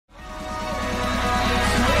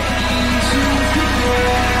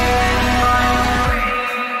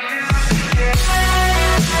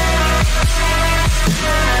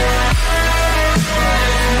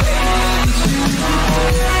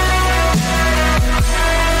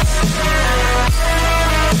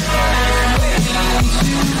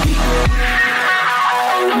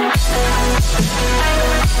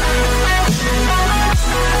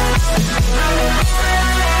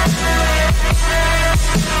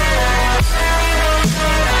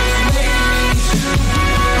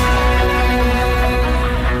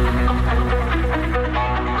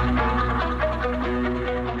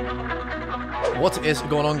What is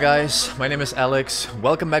going on, guys? My name is Alex.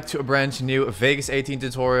 Welcome back to a brand new Vegas 18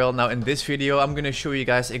 tutorial. Now in this video I'm going to show you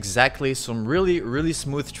guys exactly some really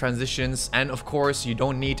smooth transitions, and of course you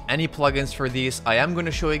don't need any plugins for these. I am going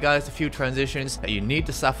to show you guys a few transitions that you need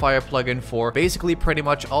the Sapphire plugin for. Basically pretty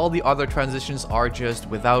much all the other transitions are just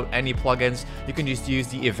without any plugins. You can just use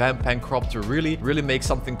the event pen crop to really make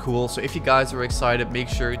something cool. So if you guys are excited, make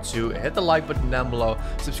sure to hit the like button down below,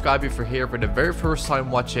 subscribe if you're here for the very first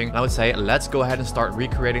time watching, and I would say let's go ahead and start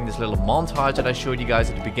recreating this little montage that I showed you guys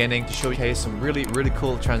at the beginning to showcase some really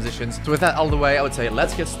cool transitions. So with that out of the way, I would say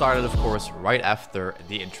let's get started, of course, right after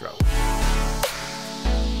the intro.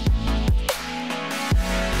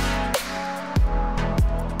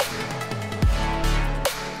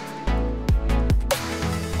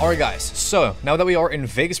 Alright guys, so now that we are in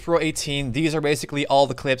Vegas Pro 18, these are basically all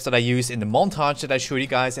the clips that I used in the montage that I showed you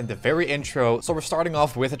guys in the very intro. So we're starting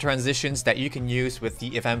off with the transitions that you can use with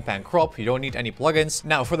the event pen crop. You don't need any plugins.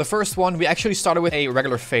 Now for the first one, we actually started with a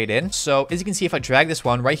regular fade in. So as you can see, if I drag this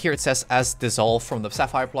one, right here it says as dissolve from the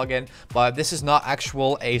Sapphire plugin, but this is not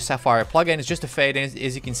actual a Sapphire plugin, it's just a fade in.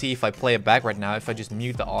 As you can see, if I play it back right now, if I just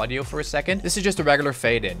mute the audio for a second, this is just a regular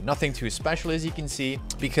fade in. Nothing too special, as you can see,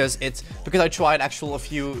 because I tried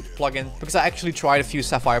I actually tried a few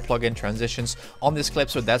Sapphire plugin transitions on this clip,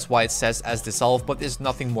 so that's why it says as dissolve, but it's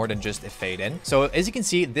nothing more than just a fade in. So as you can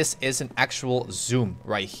see, this is an actual zoom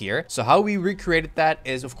right here. So how we recreated that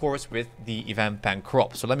is of course with the event pen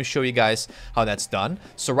crop. So let me show you guys how that's done.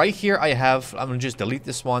 So right here I'm gonna just delete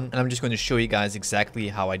this one, and I'm just going to show you guys exactly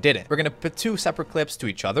how I did it. We're gonna put two separate clips to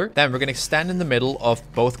each other, then we're gonna stand in the middle of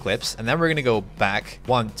both clips, and then we're gonna go back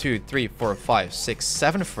 1 2 3 4 5 6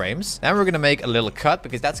 7 frames. Then we're gonna make a little cut,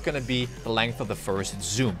 because that's gonna be the length of the first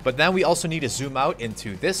zoom. But then we also need to zoom out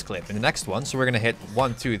into this clip in the next one. So we're gonna hit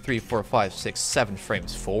 1 2 3 4 5 6 7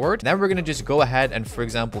 frames forward. Then we're gonna just go ahead and, for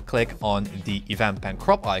example, click on the event pen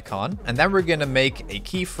crop icon, and then we're gonna make a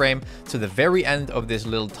keyframe to the very end of this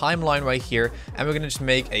little timeline right here, and we're gonna just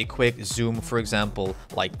make a quick zoom, for example,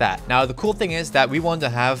 like that. Now the cool thing is that we want to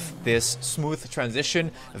have this smooth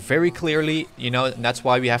transition very clearly, you know, and that's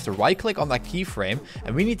why we have to right click on that keyframe,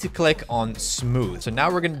 and we need to click on smooth. So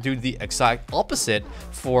now we're gonna do the exact opposite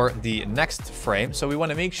for the next frame. So we want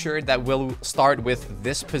to make sure that we'll start with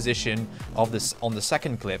this position of this on the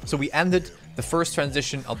second clip. So we ended the first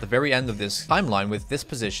transition at the very end of this timeline with this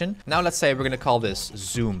position. Now let's say we're going to call this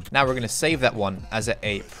zoom. Now we're going to save that one as a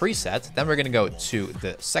preset. Then we're going to go to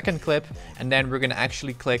the second clip, and then we're going to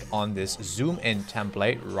actually click on this zoom in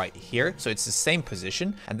template right here. So it's the same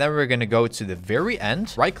position. And then we're going to go to the very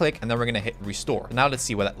end, right click, and then we're going to hit restore. Now let's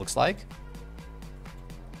see what that looks like.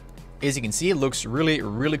 As you can see, it looks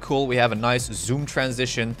really cool. We have a nice zoom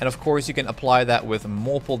transition, and of course you can apply that with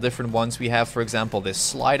multiple different ones. We have, for example, this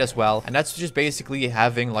slide as well, and that's just basically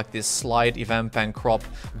having like this slide event pen crop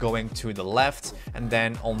going to the left, and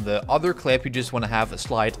then on the other clip you just want to have a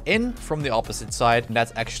slide in from the opposite side, and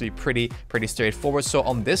that's actually pretty straightforward. So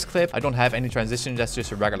on this clip I don't have any transition, that's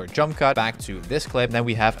just a regular jump cut. Back to this clip, then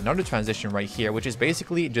we have another transition right here, which is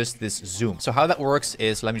basically just this zoom. So how that works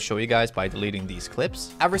is, let me show you guys by deleting these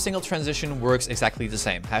clips. Every single transition works exactly the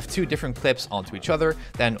same. Have two different clips onto each other,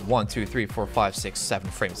 then 1 2 3 4 5 6 7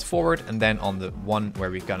 frames forward, and then on the one where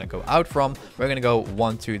we're gonna go out from, we're gonna go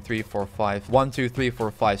 1 2 3 4 5 1 2 3 4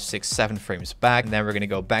 5 6 7 frames back, and then we're gonna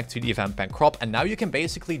go back to the event pen crop. And now you can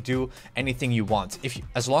basically do anything you want.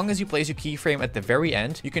 As long as you place your keyframe at the very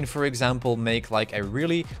end, you can, for example, make like a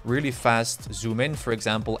really fast zoom in, for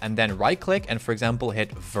example, and then right click and, for example,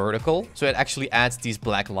 hit vertical, so it actually adds these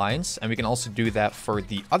black lines. And we can also do that for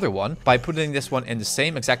the other one by putting this one in the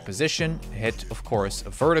same exact position, hit of course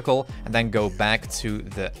vertical, and then go back to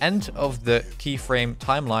the end of the keyframe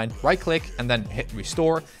timeline, right click, and then hit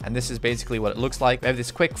restore. And this is basically what it looks like. We have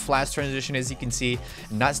this quick flash transition, as you can see,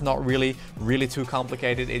 and that's not really too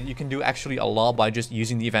complicated. You can do actually a lot by just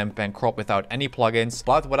using the event pen crop without any plugins.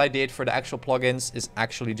 But what I did for the actual plugins is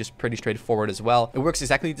actually just pretty straightforward as well. It works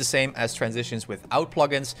exactly the same as transitions without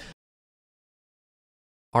plugins.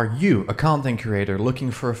 Are you a content creator looking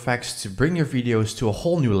for effects to bring your videos to a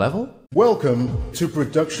whole new level? Welcome to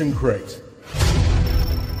Production Crate.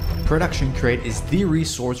 Production Crate is the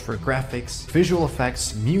resource for graphics, visual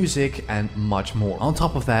effects, music, and much more. On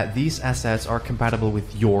top of that, these assets are compatible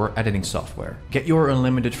with your editing software. Get your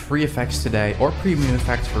unlimited free effects today, or premium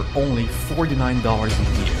effects for only $49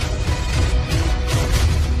 a year.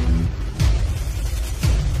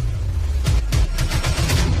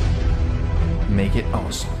 Make it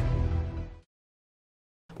awesome.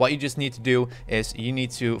 what you just need to do is you need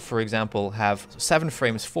to, for example, have 7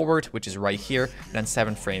 frames forward, which is right here, and then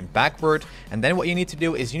 7 frames backward. And then what you need to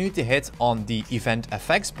do is you need to hit on the event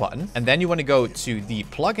effects button, and then you want to go to the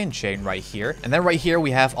plugin chain right here. And then right here we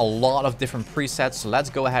have a lot of different presets. So let's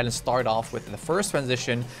go ahead and start off with the first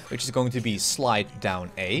transition, which is going to be slide down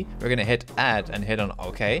A. We're going to hit add and hit on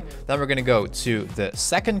OK. Then we're going to go to the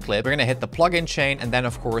second clip. We're going to hit the plugin chain, and then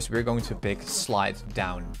of course we're going to pick slide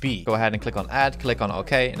down B. Go ahead and click on add, click on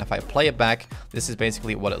OK, and if I play it back, this is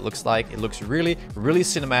basically what it looks like. It looks really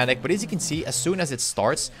cinematic, but as you can see, as soon as it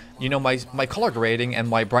starts, you know, my color grading and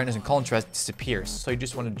my brightness and contrast disappears. So you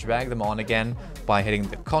just want to drag them on again by hitting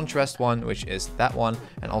the contrast one, which is that one,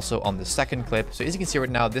 and also on the second clip. So as you can see right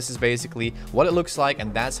now, this is basically what it looks like,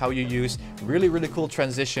 and that's how you use really cool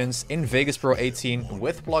transitions in Vegas Pro 18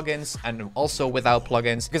 with plugins and also without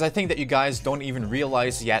plugins, because I think that you guys don't even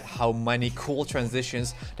realize yet how many cool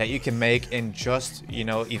transitions that you can make in just, you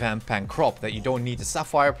know, event pan crop, that you don't need the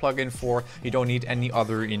Sapphire plugin for, you don't need any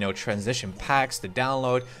other, you know, transition packs to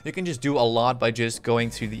download. You can just do a lot by just going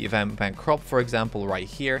to the event pan crop, for example, right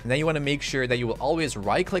here. And then you want to make sure that you will always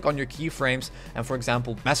right click on your keyframes and, for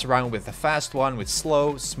example, mess around with the fast one, with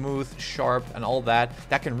slow, smooth, sharp, and all that.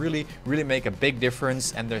 That can really make a big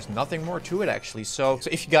difference, and there's nothing more to it actually. So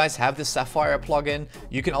if you guys have the Sapphire plugin,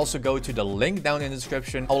 you can also go to the link down in the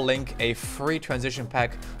description. I'll link a free transition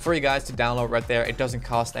pack for you guys to download right there. It doesn't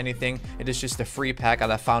cost anything. It is just a free pack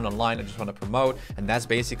that I found online. I just want to promote, and that's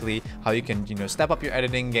basically how you can, you know, step up your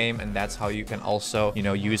editing game, and that's how you can also, you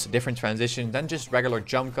know, use different transitions than just regular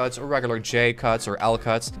jump cuts or regular J cuts or L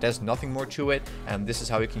cuts. There's nothing more to it, and this is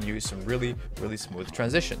how you can use some really smooth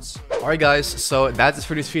transitions. Alright guys, so that's it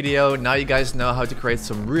for this video. Now you guys know how to create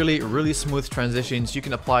some really smooth transitions. You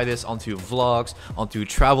can apply this onto vlogs, onto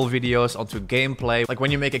travel videos, onto gameplay. Like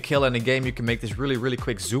when you make a kill in a game, you can make this really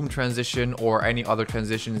quick zoom transition or any other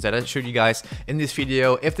transitions that I showed you guys in this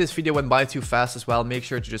video. If this video went by too fast as well, make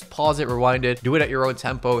sure to just pause it, rewind it, do it at your own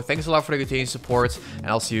tempo. Thanks a lot for the continued support, and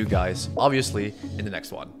I'll see you guys obviously in the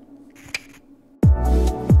next one.